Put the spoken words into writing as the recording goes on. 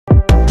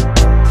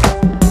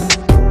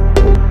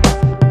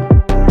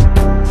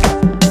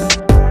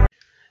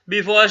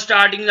Before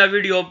starting the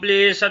video,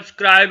 please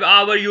subscribe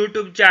our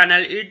YouTube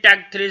channel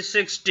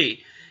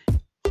eTech360.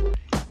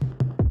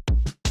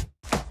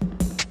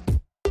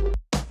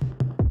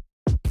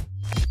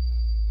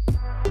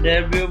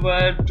 Dear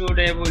viewers,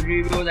 today we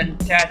review the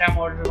Tata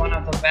Motors, one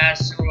of the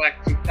best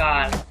electric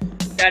cars.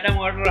 Tata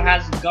Motors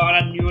has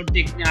got a new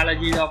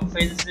technology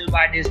offensive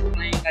by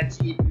displaying a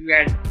cheap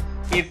yet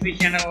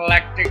efficient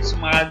electric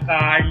smart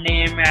car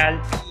named as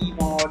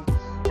eMO.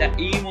 The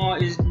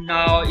eMO is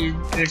now in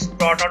its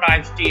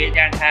prototype stage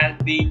and has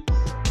been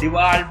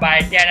developed by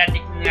Tata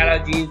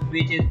Technologies,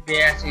 which is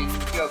based in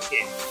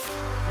UK.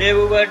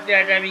 However,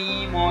 Tata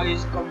eMO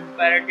is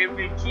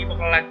comparatively cheap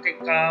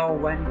electric car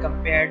when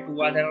compared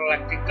to other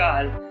electric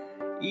cars.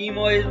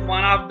 eMO is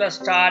one of the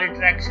star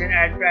attractions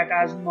at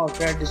Tata's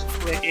motor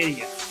display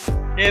area.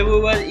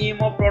 However,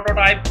 eMO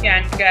prototype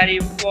can carry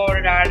 4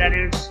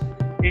 adults.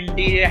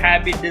 Interior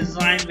have been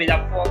designed with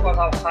a focus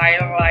of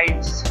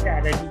highlights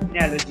Tata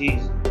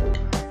Technologies.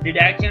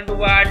 Reduction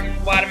towards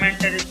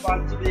environmental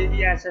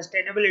responsibility and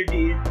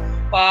sustainability.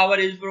 Power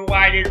is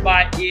provided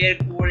by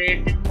air-cooled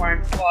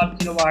 18.4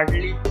 kW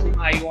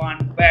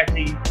lithium-ion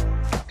battery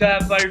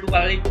coupled to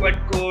a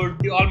liquid-cooled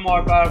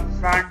dual-motor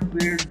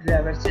front-wheel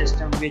drive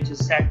system, which is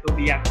said to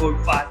be a good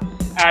for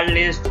at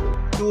least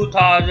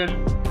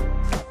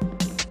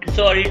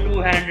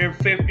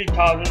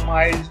 250,000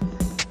 miles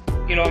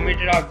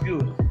kilometer of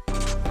use.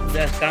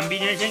 The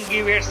combination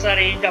gives a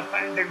range of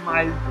 100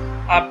 miles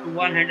up to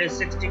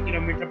 160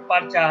 km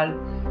per charge,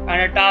 and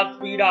a top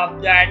speed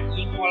of that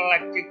eMO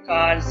electric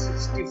car is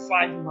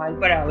 65 miles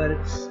per hour,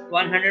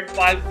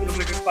 105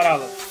 km per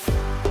hour.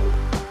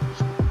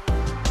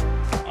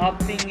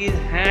 Upping is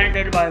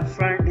handled by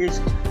front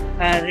disc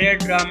and rear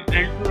drum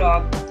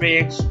anti-lock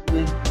brakes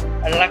with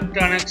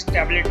electronic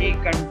stability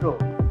control,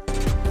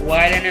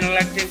 while an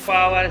electric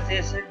power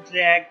assisted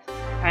track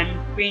and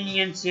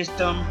pinion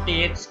system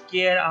takes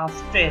care of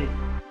steering.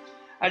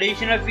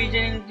 Additional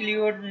features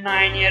include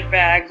 9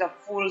 airbags, a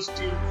full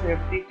steel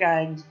safety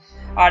cage,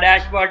 a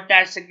dashboard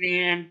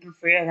touchscreen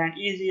interface, and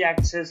easy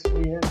access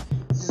via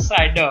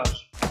side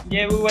doors.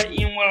 However,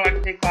 eMO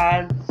electric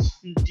cars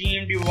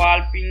team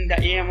developing the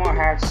eMO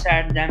had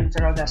set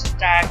themselves the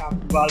stack of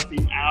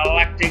developing an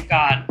electric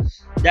car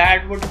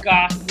that would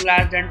cost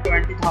less than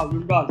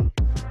 $20,000.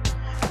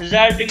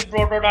 Resulting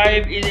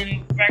prototype is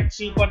in fact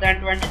cheaper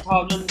than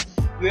 $20,000,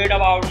 weighed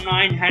about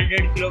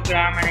 900 kg,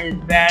 and is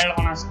built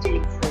on a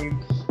steel frame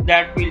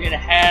that will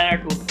adhere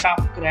to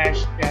tough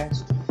crash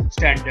test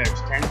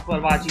standards. Thanks for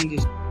watching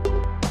this.